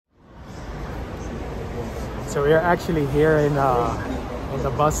So we are actually here in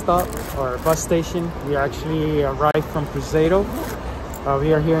the bus stop or bus station. We actually arrived from Cruzeiro.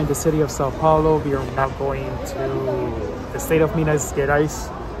 We are here in the city of Sao Paulo. We are now going to the state of Minas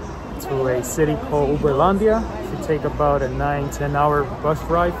Gerais, to a city called Uberlândia. It should take about a 9-10 hour bus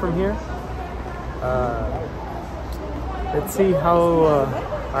ride from here. Let's see how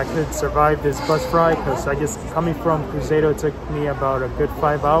I could survive this bus ride, because I guess coming from Cruzeiro took me about a good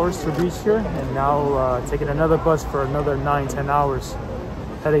 5 hours to reach here, and now taking another bus for another 9-10 hours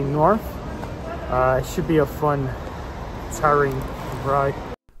heading north. It should be a fun, tiring ride.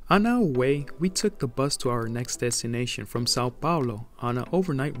 On our way, we took the bus to our next destination from Sao Paulo on an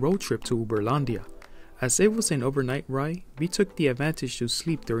overnight road trip to Uberlândia. As it was an overnight ride, we took the advantage to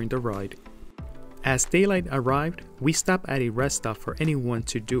sleep during the ride. As daylight arrived, we stopped at a rest stop for anyone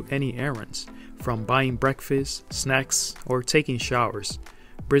to do any errands, from buying breakfast, snacks, or taking showers.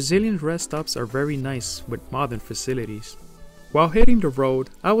 Brazilian rest stops are very nice with modern facilities. While hitting the road,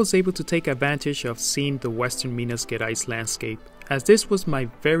 I was able to take advantage of seeing the western Minas Gerais landscape, as this was my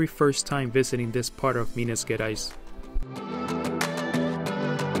very first time visiting this part of Minas Gerais.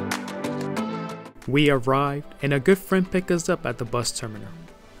 We arrived, and a good friend picked us up at the bus terminal.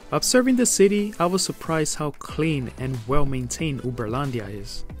 Observing the city, I was surprised how clean and well-maintained Uberlândia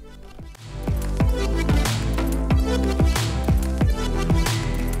is.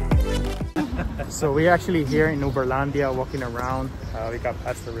 So we're actually here in Uberlândia walking around. We got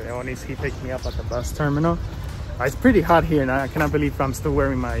Pastor Leonis. He picked me up at the bus terminal. It's pretty hot here and I cannot believe I'm still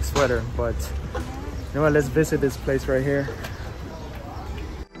wearing my sweater, but you know what, let's visit this place right here.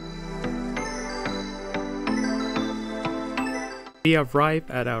 We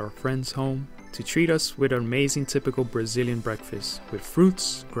arrived at our friend's home to treat us with an amazing typical Brazilian breakfast with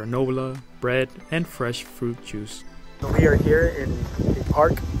fruits, granola, bread, and fresh fruit juice. So we are here in a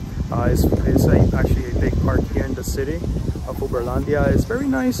park. It's actually a big park here in the city of Uberlândia. It's very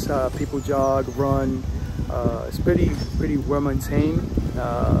nice. People jog, run. It's pretty well maintained.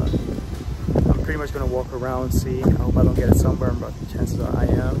 I'm pretty much gonna walk around, see. I hope I don't get a sunburn, but the chances are I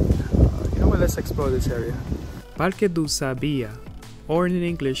am. You know what? Let's explore this area. Parque do Sabia, or in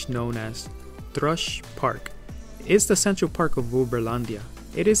English known as Thrush Park, is the central park of Uberlândia.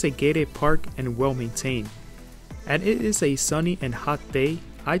 It is a gated park and well maintained. And it is a sunny and hot day.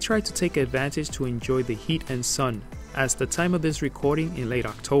 I tried to take advantage to enjoy the heat and sun, as the time of this recording in late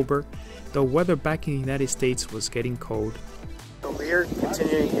October, the weather back in the United States was getting cold. So we're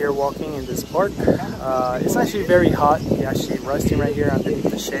continuing here walking in this park. It's actually very hot. We're actually resting right here underneath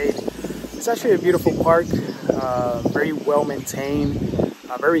the shade. It's actually a beautiful park, very well maintained,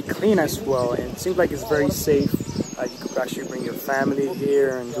 very clean as well, and it seems like it's very safe. You could actually bring your family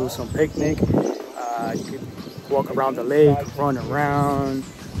here and do some picnic. You could walk around the lake, run around,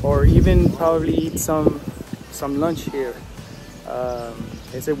 or even probably eat some lunch here.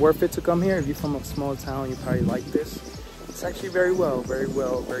 Is it worth it to come here? If you're from a small town, you probably like this. It's actually very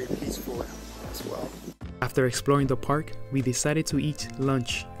peaceful as well. After exploring the park, we decided to eat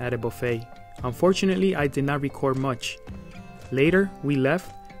lunch at a buffet. Unfortunately, I did not record much. Later, we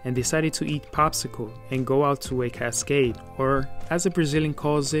left and decided to eat popsicle and go out to a cascade, or as a Brazilian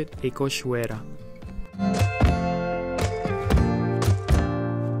calls it, a cachoeira.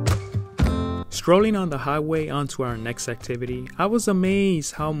 Strolling on the highway onto our next activity, I was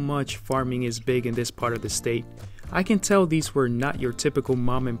amazed how much farming is big in this part of the state. I can tell these were not your typical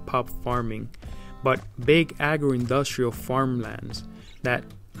mom and pop farming, but big agro-industrial farmlands that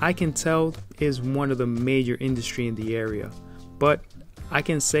I can tell is one of the major industry in the area. But I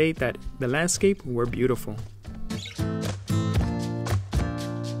can say that the landscape were beautiful.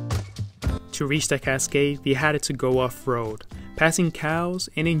 To reach the cascade, we had to go off-road, passing cows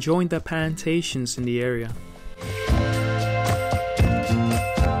and enjoying the plantations in the area.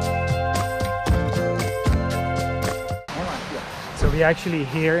 So we actually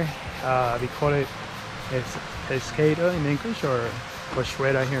here, we call it escada in English, or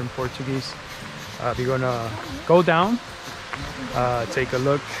cachoeira here in Portuguese. We're gonna go down, take a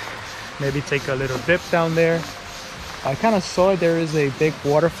look, maybe take a little dip down there. I kind of saw there is a big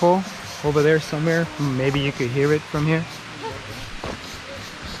waterfall over there somewhere. Maybe you could hear it from here.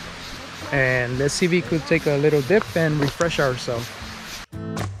 And let's see if we could take a little dip and refresh ourselves.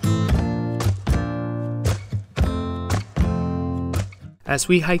 As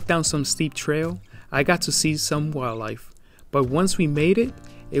we hiked down some steep trail, I got to see some wildlife. But once we made it,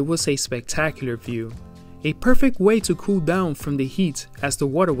 it was a spectacular view. A perfect way to cool down from the heat as the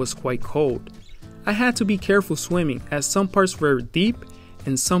water was quite cold. I had to be careful swimming as some parts were deep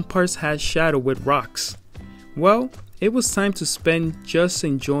and some parts had shadow with rocks. Well, it was time to spend just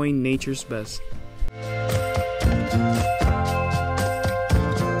enjoying nature's best.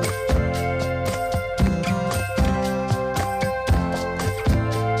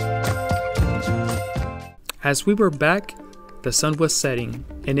 As we were back, the sun was setting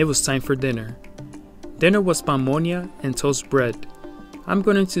and it was time for dinner. Dinner was pamonha and toast bread. I'm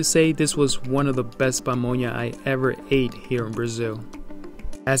going to say this was one of the best pamonha I ever ate here in Brazil.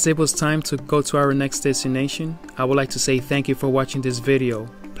 As it was time to go to our next destination, I would like to say thank you for watching this video.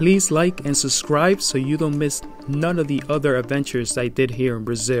 Please like and subscribe so you don't miss none of the other adventures I did here in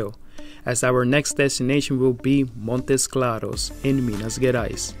Brazil, as our next destination will be Montes Claros in Minas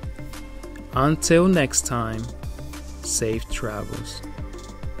Gerais. Until next time, safe travels.